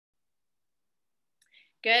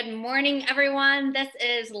Good morning, everyone. This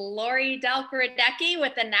is Lori Delcoradecki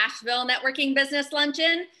with the Nashville Networking Business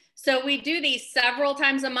Luncheon. So we do these several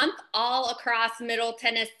times a month all across Middle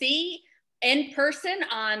Tennessee in person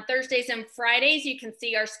on Thursdays and Fridays. You can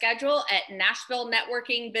see our schedule at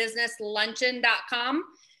NashvilleNetworkingBusinessLuncheon.com.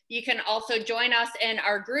 You can also join us in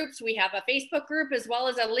our groups. We have a Facebook group as well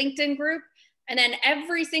as a LinkedIn group. And then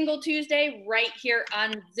every single Tuesday right here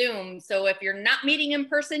on Zoom. So if you're not meeting in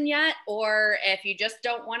person yet, or if you just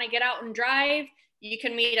don't want to get out and drive, you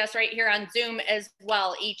can meet us right here on Zoom as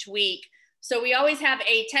well each week. So we always have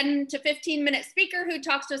a 10 to 15 minute speaker who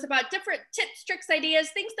talks to us about different tips, tricks,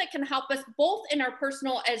 ideas, things that can help us both in our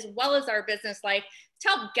personal as well as our business life to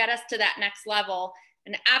help get us to that next level.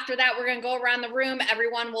 And after that, we're going to go around the room.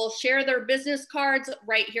 Everyone will share their business cards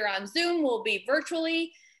right here on Zoom. We'll be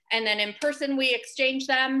virtually. And then in person, we exchange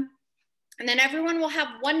them. And then everyone will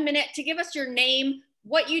have 1 minute to give us your name,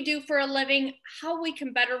 what you do for a living, how we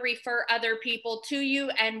can better refer other people to you,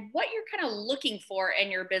 and what you're kind of looking for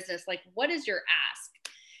in your business. Like, what is your ask?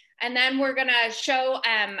 And then we're going to show,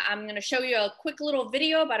 I'm going to show you a quick little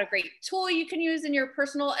video about a great tool you can use in your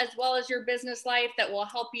personal as well as your business life that will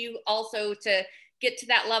help you also to get to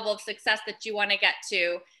that level of success that you want to get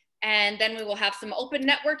to. And then we will have some open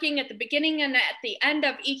networking at the beginning and at the end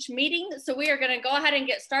of each meeting. So we are going to go ahead and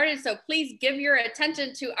get started. So please give your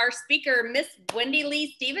attention to our speaker, Miss Wendy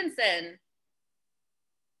Lee Stephenson.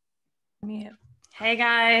 Hey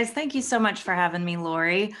guys, thank you so much for having me,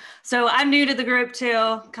 Lori. So I'm new to the group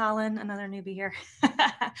too. Colin, another newbie here.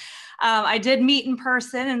 I did meet in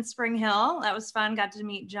person in Spring Hill. That was fun. Got to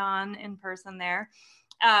meet John in person there.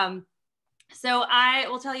 So I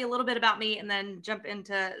will tell you a little bit about me and then jump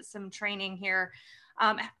into some training here.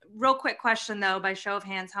 Real quick question though, by show of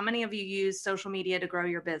hands, how many of you use social media to grow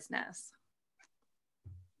your business?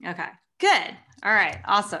 Okay, good. All right,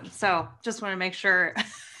 awesome. So just want to make sure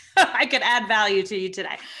I could add value to you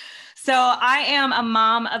today. So I am a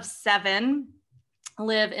mom of 7,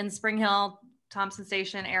 live in Spring Hill, Thompson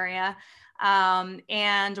Station area,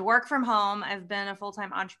 and work from home. I've been a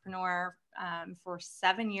full-time entrepreneur for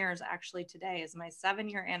 7 years. Actually, today is my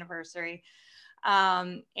 7-year anniversary,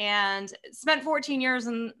 and spent 14 years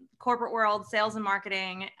in corporate world, sales and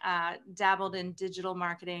marketing, dabbled in digital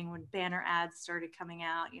marketing when banner ads started coming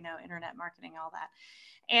out, you know, internet marketing, all that,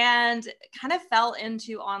 and kind of fell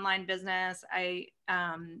into online business. I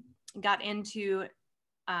got into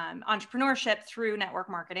entrepreneurship through network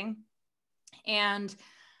marketing, and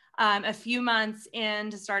a few months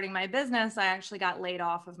into starting my business, I actually got laid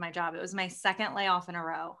off of my job. It was my 2nd layoff in a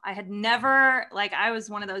row. I had never, I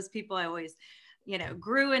was one of those people, I always, you know,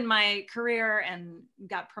 grew in my career and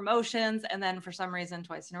got promotions. And then for some reason,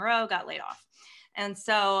 twice in a row, got laid off. And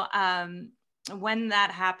so when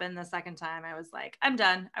that happened the 2nd time, I was like, I'm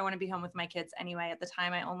done. I want to be home with my kids anyway. At the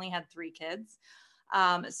time, I only had 3 kids.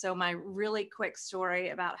 So my really quick story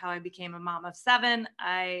about how I became a mom of 7,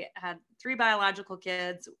 I had 3 biological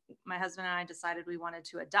kids. My husband and I decided we wanted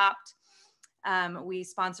to adopt. We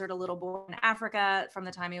sponsored a little boy in Africa from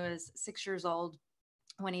the time he was 6 years old.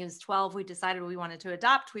 When he was 12, we decided we wanted to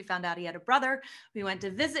adopt. We found out he had a brother. We went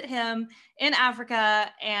to visit him in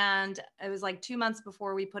Africa, and it was like 2 months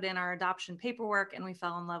before we put in our adoption paperwork, and we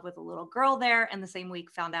fell in love with a little girl there. And the same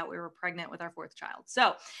week found out we were pregnant with our 4th child.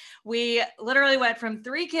 So we literally went from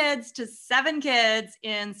 3 kids to 7 kids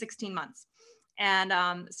in 16 months. And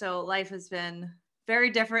so life has been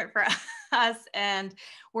very different for us. And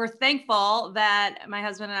we're thankful that my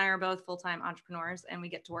husband and I are both full-time entrepreneurs and we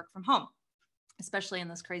get to work from home, especially in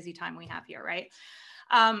this crazy time we have here, right?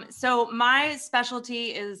 So my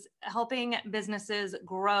specialty is helping businesses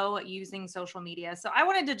grow using social media. So I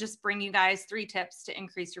wanted to just bring you guys 3 tips to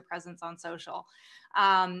increase your presence on social.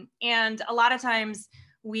 And a lot of times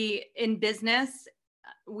in business,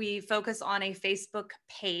 we focus on a Facebook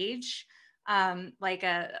page, like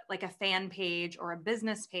a fan page or a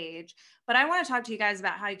business page. But I want to talk to you guys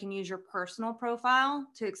about how you can use your personal profile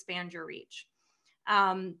to expand your reach.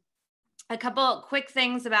 A couple quick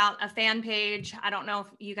things about a fan page. I don't know if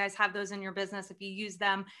you guys have those in your business, if you use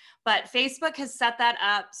them, but Facebook has set that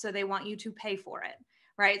up so they want you to pay for it,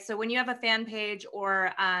 right? So when you have a fan page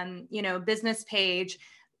or, business page,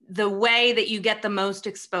 the way that you get the most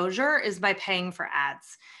exposure is by paying for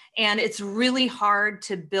ads. And it's really hard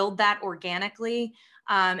to build that organically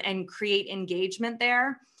and create engagement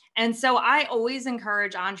there. And so I always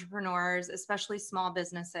encourage entrepreneurs, especially small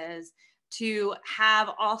businesses, to have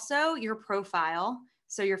also your profile.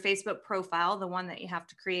 So your Facebook profile, the one that you have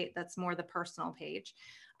to create, that's more the personal page,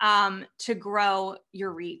 to grow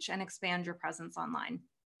your reach and expand your presence online.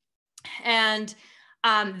 And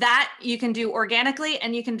That you can do organically,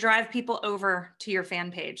 and you can drive people over to your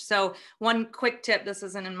fan page. So one quick tip, this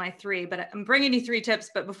isn't in my 3, but I'm bringing you 3 tips.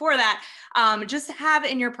 But before that, just have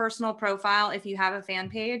in your personal profile, if you have a fan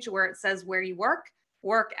page where it says where you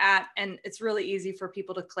work at, and it's really easy for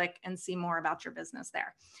people to click and see more about your business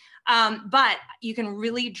there. But you can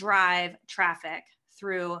really drive traffic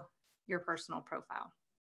through your personal profile.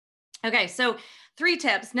 Okay, so 3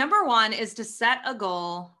 tips. Number 1 is to set a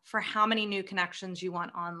goal for how many new connections you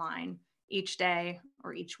want online each day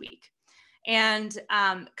or each week, and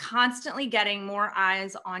constantly getting more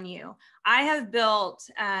eyes on you. I have built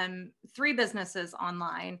 3 businesses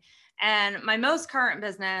online, and my most current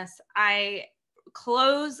business, I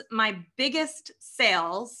close my biggest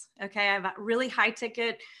sales. Okay, I have a really high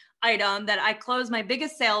ticket item that I close my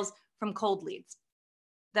biggest sales from cold leads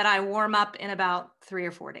that I warm up in about 3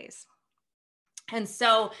 or 4 days. And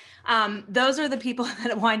so those are the people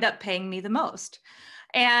that wind up paying me the most.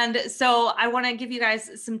 And so I want to give you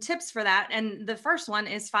guys some tips for that. And the first one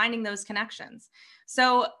is finding those connections.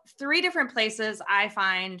 So 3 different places I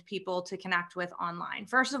find people to connect with online.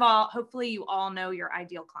 First of all, hopefully you all know your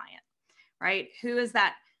ideal client, right? Who is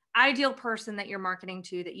that ideal person that you're marketing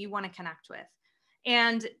to that you want to connect with?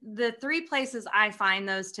 And the 3 places I find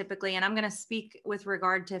those typically, and I'm going to speak with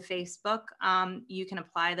regard to Facebook. You can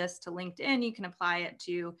apply this to LinkedIn. You can apply it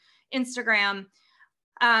to Instagram,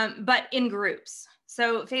 but in groups.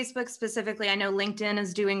 So Facebook specifically, I know LinkedIn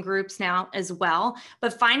is doing groups now as well,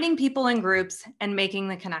 but finding people in groups and making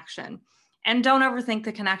the connection. And don't overthink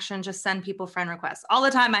the connection, just send people friend requests. All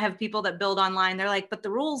the time I have people that build online. They're like, but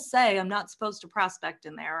the rules say I'm not supposed to prospect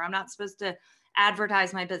in there, or I'm not supposed to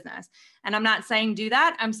advertise my business. And I'm not saying do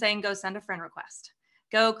that. I'm saying go send a friend request.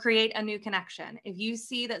 Go create a new connection. If you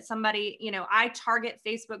see that somebody, I target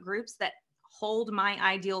Facebook groups that hold my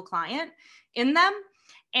ideal client in them.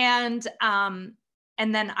 And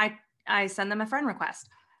then I send them a friend request.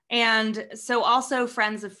 And so also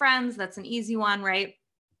friends of friends, that's an easy one, right?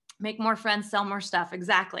 Make more friends, sell more stuff.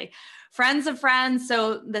 Exactly. Friends of friends.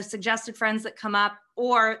 So the suggested friends that come up,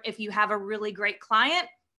 or if you have a really great client,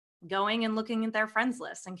 going and looking at their friends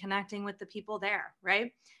list and connecting with the people there,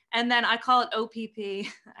 right? And then I call it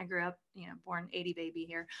OPP. I grew up, born 80 baby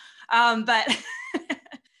here. But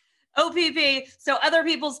OPP, so other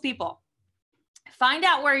people's people. Find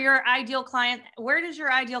out where where does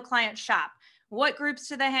your ideal client shop? What groups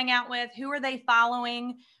do they hang out with? Who are they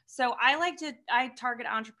following? So I target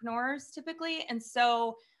entrepreneurs typically. And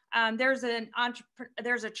so there's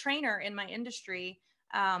a trainer in my industry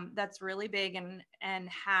that's really big and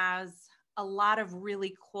has a lot of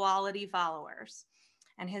really quality followers.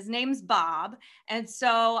 And his name's Bob. And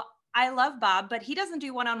so I love Bob, but he doesn't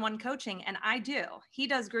do one-on-one coaching, and I do. He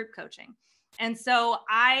does group coaching. And so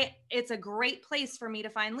it's a great place for me to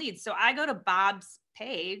find leads. So I go to Bob's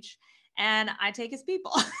page and I take his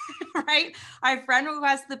people, right? I friend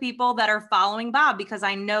request the people that are following Bob because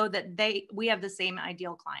I know that we have the same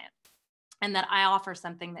ideal client and that I offer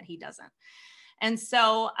something that he doesn't. And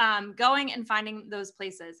so going and finding those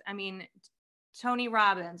places, I mean, Tony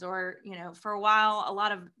Robbins, or, for a while, a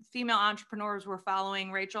lot of female entrepreneurs were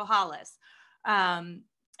following Rachel Hollis. And,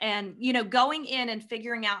 going in and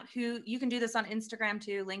figuring out who, you can do this on Instagram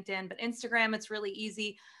too, LinkedIn, but Instagram, it's really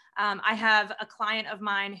easy. I have a client of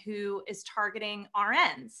mine who is targeting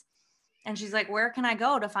RNs. And she's like, where can I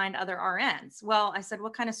go to find other RNs? Well, I said,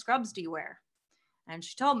 what kind of scrubs do you wear? And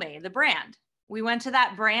she told me the brand. We went to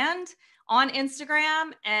that brand on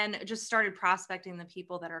Instagram and just started prospecting the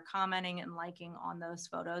people that are commenting and liking on those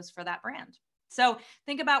photos for that brand. So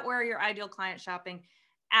think about where your ideal client shopping,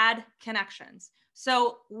 add connections.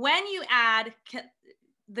 So when you add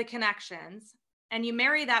the connections and you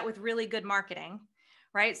marry that with really good marketing,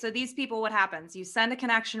 right? So these people, what happens? You send a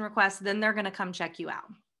connection request, then they're going to come check you out.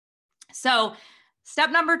 So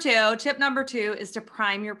tip number 2 is to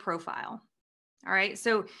prime your profile. All right.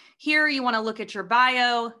 So here you want to look at your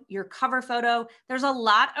bio, your cover photo. There's a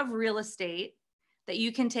lot of real estate that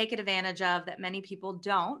you can take advantage of that many people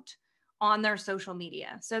don't on their social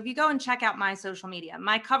media. So if you go and check out my social media,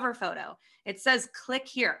 my cover photo, it says click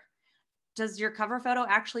here. Does your cover photo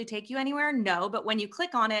actually take you anywhere? No, but when you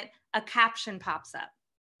click on it, a caption pops up.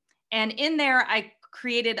 And in there, I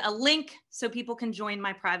created a link so people can join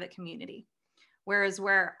my private community. Whereas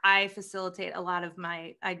where I facilitate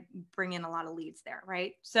I bring in a lot of leads there,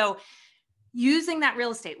 right? So using that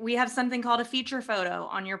real estate, we have something called a feature photo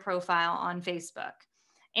on your profile on Facebook.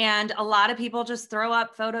 And a lot of people just throw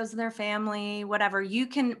up photos of their family, whatever. You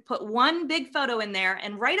can put one big photo in there,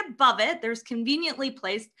 and right above it, there's conveniently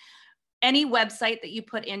placed any website that you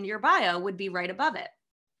put in your bio would be right above it.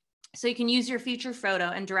 So you can use your feature photo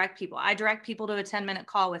and direct people. I direct people to a 10-minute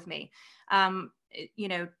call with me, you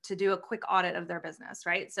know, to do a quick audit of their business,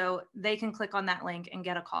 right? So they can click on that link and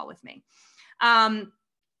get a call with me. And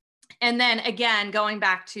then again, going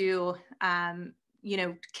back to, you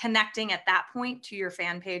know, connecting at that point to your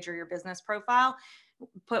fan page or your business profile,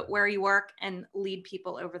 put where you work and lead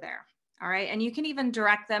people over there. All right. And you can even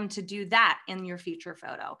direct them to do that in your feature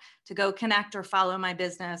photo, to go connect or follow my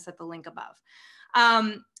business at the link above.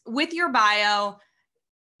 With your bio,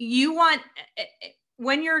 you want,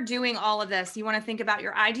 when you're doing all of this, you want to think about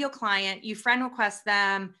your ideal client, you friend request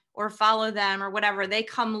them or follow them or whatever. They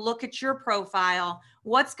come look at your profile.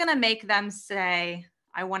 What's going to make them say,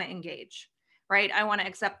 I want to engage, right? I want to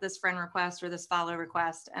accept this friend request or this follow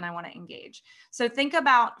request, and I want to engage. So think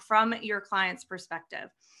about from your client's perspective.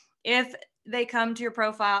 If they come to your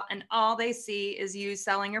profile and all they see is you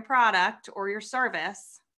selling your product or your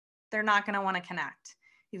service, they're not going to want to connect.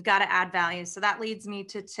 You've got to add value. So that leads me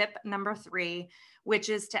to tip number 3, which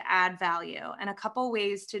is to add value. And a couple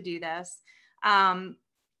ways to do this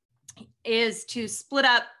is to split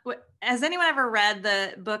up. Has anyone ever read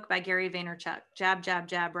the book by Gary Vaynerchuk, Jab, Jab,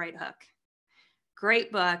 Jab, Right Hook?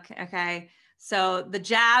 Great book. Okay. So the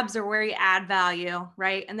jabs are where you add value,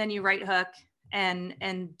 right? And then you right hook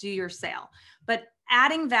and do your sale. But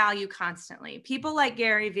adding value constantly. People like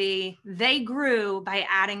Gary V, they grew by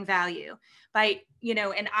adding value. By, you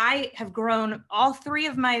know, and I have grown, all 3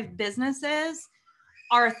 of my businesses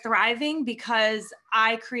are thriving because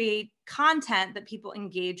I create content that people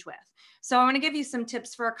engage with. So I want to give you some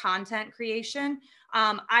tips for content creation.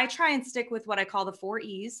 I try and stick with what I call the 4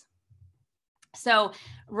 E's. So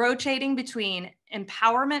rotating between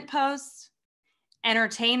empowerment posts,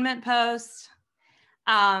 entertainment posts,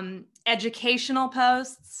 educational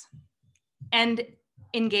posts, and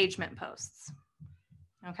engagement posts.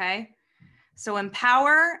 Okay. So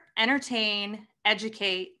empower, entertain,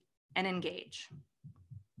 educate, and engage.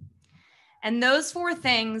 And those 4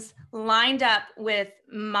 things lined up with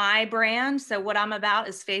my brand. So what I'm about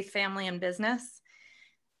is faith, family, and business.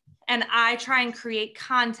 And I try and create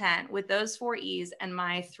content with those 4 E's and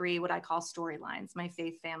my 3, what I call storylines, my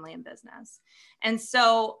faith, family, and business. And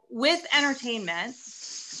so with entertainment,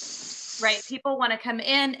 right, people want to come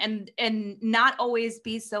in and not always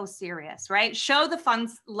be so serious, right? Show the fun,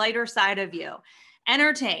 lighter side of you,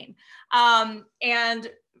 entertain. And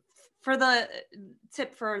for the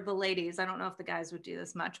tip for the ladies, I don't know if the guys would do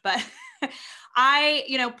this much, but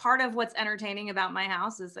you know, part of what's entertaining about my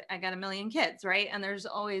house is I got a million kids, right? And there's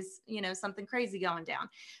always, you know, something crazy going down.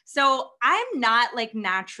 So I'm not like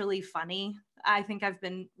naturally funny. I think I've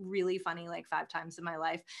been really funny like 5 times in my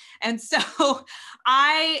life. And so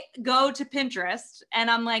I go to Pinterest and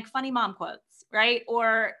I'm like funny mom quotes, right?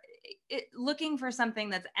 Or looking for something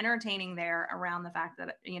that's entertaining there around the fact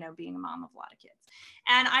that, you know, being a mom of a lot of kids.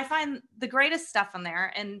 And I find the greatest stuff in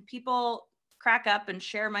there, and people crack up and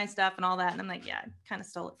share my stuff and all that. And I'm like, yeah, I kind of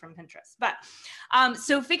stole it from Pinterest. But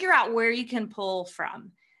so figure out where you can pull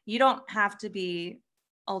from. You don't have to be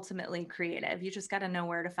ultimately creative. You just got to know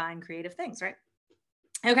where to find creative things, right?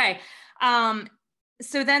 Okay.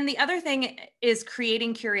 So then the other thing is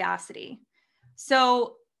creating curiosity.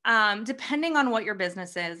 So depending on what your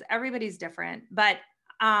business is, everybody's different, but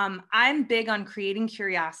I'm big on creating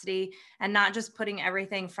curiosity and not just putting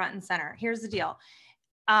everything front and center. Here's the deal.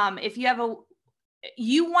 If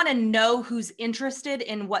you want to know who's interested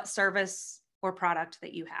in what service or product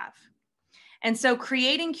that you have. And so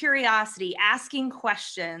creating curiosity, asking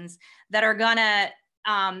questions that are going to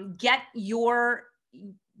get your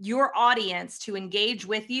audience to engage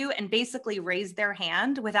with you and basically raise their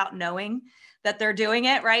hand without knowing that they're doing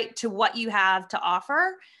it, right, to what you have to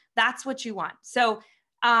offer. That's what you want. So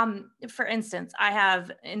for instance, I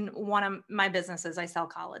have in one of my businesses, I sell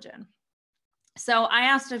collagen. So I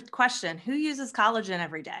asked a question, who uses collagen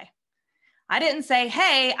every day? I didn't say,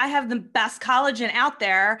 hey, I have the best collagen out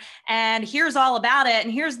there and here's all about it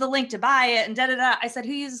and here's the link to buy it and da-da-da. I said,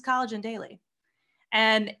 who uses collagen daily?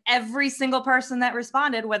 And every single person that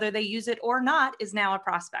responded, whether they use it or not, is now a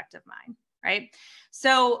prospect of mine, right?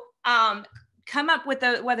 So come up with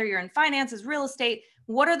whether you're in finances, real estate,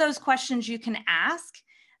 what are those questions you can ask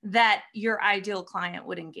that your ideal client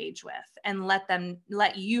would engage with and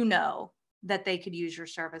let you know that they could use your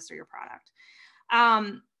service or your product.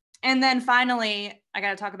 And then finally, I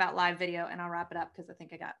got to talk about live video and I'll wrap it up because I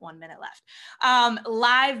think I got 1 minute left.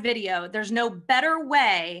 Live video, there's no better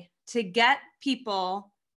way to get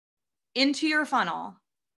people into your funnel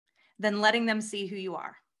than letting them see who you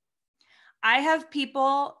are. I have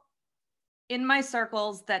people in my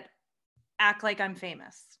circles that act like I'm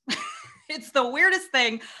famous. It's the weirdest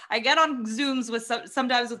thing. I get on Zooms with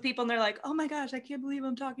sometimes with people and they're like, oh my gosh, I can't believe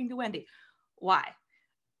I'm talking to Wendy. Why?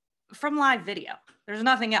 From live video. There's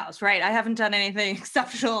nothing else, right? I haven't done anything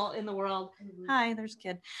exceptional in the world. Hi, there's a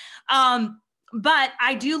kid. But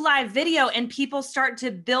I do live video and people start to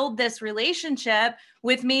build this relationship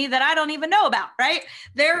with me that I don't even know about, right?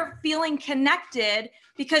 They're feeling connected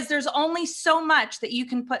because there's only so much that you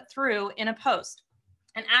can put through in a post.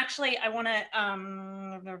 And actually, I want to,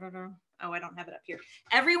 oh, I don't have it up here.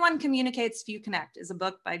 Everyone Communicates, Few Connect is a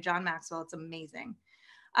book by John Maxwell. It's amazing.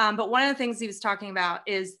 But one of the things he was talking about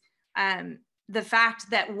is the fact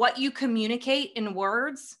that what you communicate in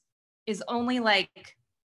words is only like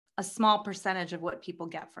a small percentage of what people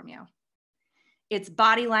get from you. It's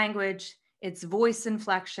body language, it's voice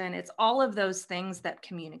inflection, it's all of those things that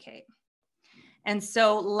communicate. And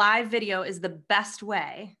so live video is the best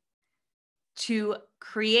way to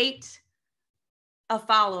create a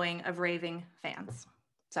following of raving fans.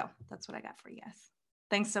 So that's what I got for you guys.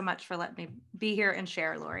 Thanks so much for letting me be here and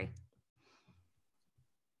share, Lori.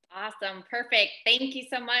 Awesome. Perfect. Thank you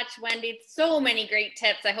so much, Wendy. So many great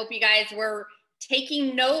tips. I hope you guys were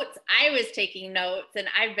taking notes. I was taking notes, and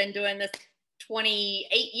I've been doing this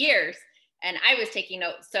 28 years and I was taking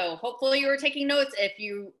notes. So hopefully you were taking notes. If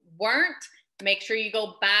you weren't, make sure you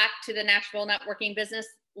go back to the Nashville Networking Business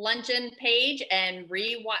Luncheon page and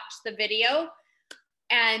re-watch the video.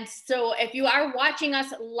 And so if you are watching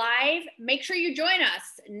us live, make sure you join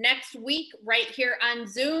us next week right here on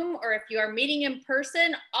Zoom, or if you are meeting in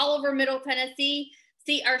person all over Middle Tennessee,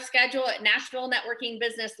 see our schedule at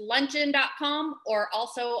NashvilleNetworkingBusinessLuncheon.com, or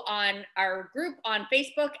also on our group on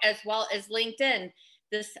Facebook as well as LinkedIn.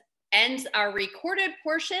 This ends our recorded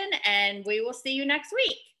portion, and we will see you next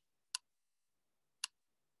week.